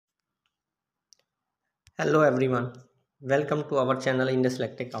Hello everyone, welcome to our channel Indus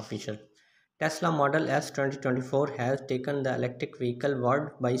Electric Official. Tesla Model S 2024 has taken the electric vehicle world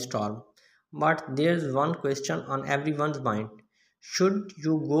by storm. But there's one question on everyone's mind. Should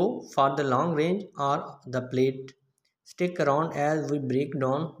you go for the long range or the Plaid? Stick around as we break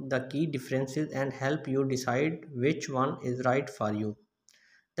down the key differences and help you decide which one is right for you.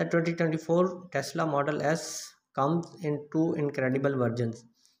 The 2024 Tesla Model S comes in two incredible versions,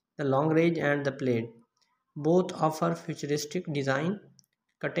 the long range and the Plaid. Both offer futuristic design,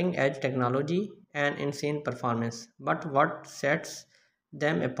 cutting edge technology, and insane performance. But what sets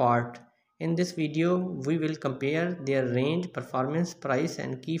them apart? In this video, we will compare their range, performance, price,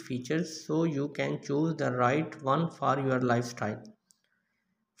 and key features so you can choose the right one for your lifestyle.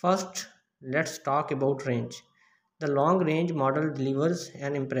 First, let's talk about range. The long range model delivers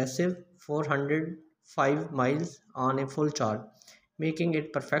an impressive 405 miles on a full charge, making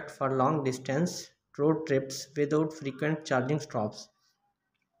it perfect for long distance road trips without frequent charging stops.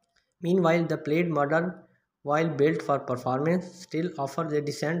 Meanwhile, the Plaid model, while built for performance, still offers a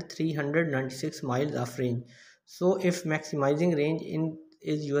decent 396 miles of range. So, if maximizing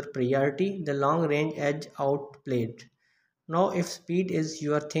is your priority, the long range edge out Plaid. Now, if speed is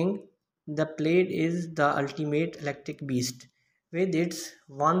your thing, the Plaid is the ultimate electric beast. With its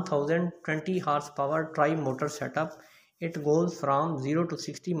 1020 horsepower tri-motor setup, it goes from 0 to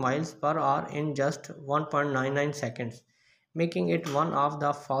 60 miles per hour in just 1.99 seconds, making it one of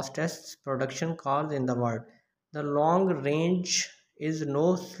the fastest production cars in the world. The long range is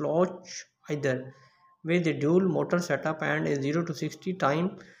no slouch either, with a dual motor setup and a 0 to 60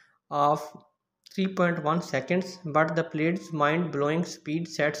 time of 3.1 seconds, but the Plaid's mind-blowing speed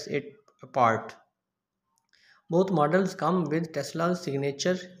sets it apart. Both models come with Tesla's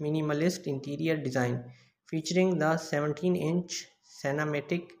signature minimalist interior design, featuring the 17-inch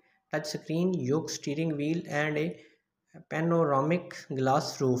cinematic touchscreen, yoke steering wheel, and a panoramic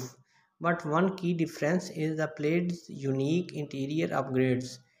glass roof. But one key difference is the Plaid's unique interior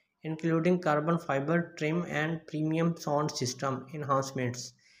upgrades, including carbon fiber trim and premium sound system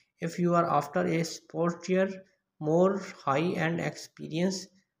enhancements. If you are after a sportier, more high-end experience,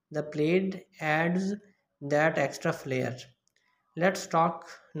 the Plaid adds that extra flair. Let's talk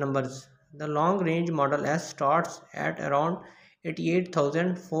numbers. The long range Model S starts at around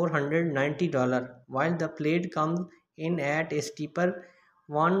 $88,490, while the Plaid comes in at a steeper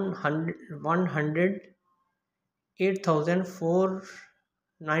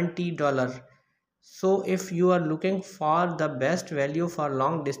 108,490. So if you are looking for the best value for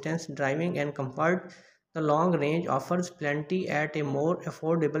long distance driving and comfort, the long range offers plenty at a more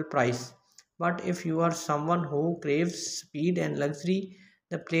affordable price. But if you are someone who craves speed and luxury,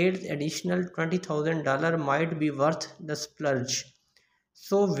 the Plaid's additional $20,000 might be worth the splurge.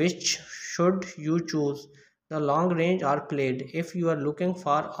 So which should you choose? The long range or Plaid? If you are looking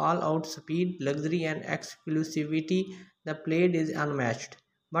for all out speed, luxury and exclusivity, the Plaid is unmatched.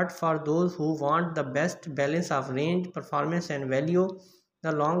 But for those who want the best balance of range, performance and value,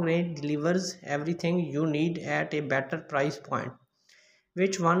 the long range delivers everything you need at a better price point.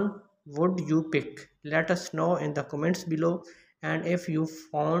 Which one would you pick? Let us know in the comments below. And if you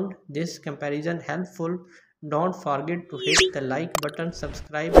found this comparison helpful, don't forget to hit the like button,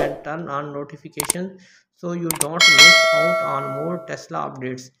 subscribe and turn on notifications so you don't miss out on more Tesla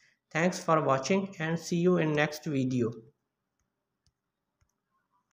updates. Thanks for watching and see you in next video.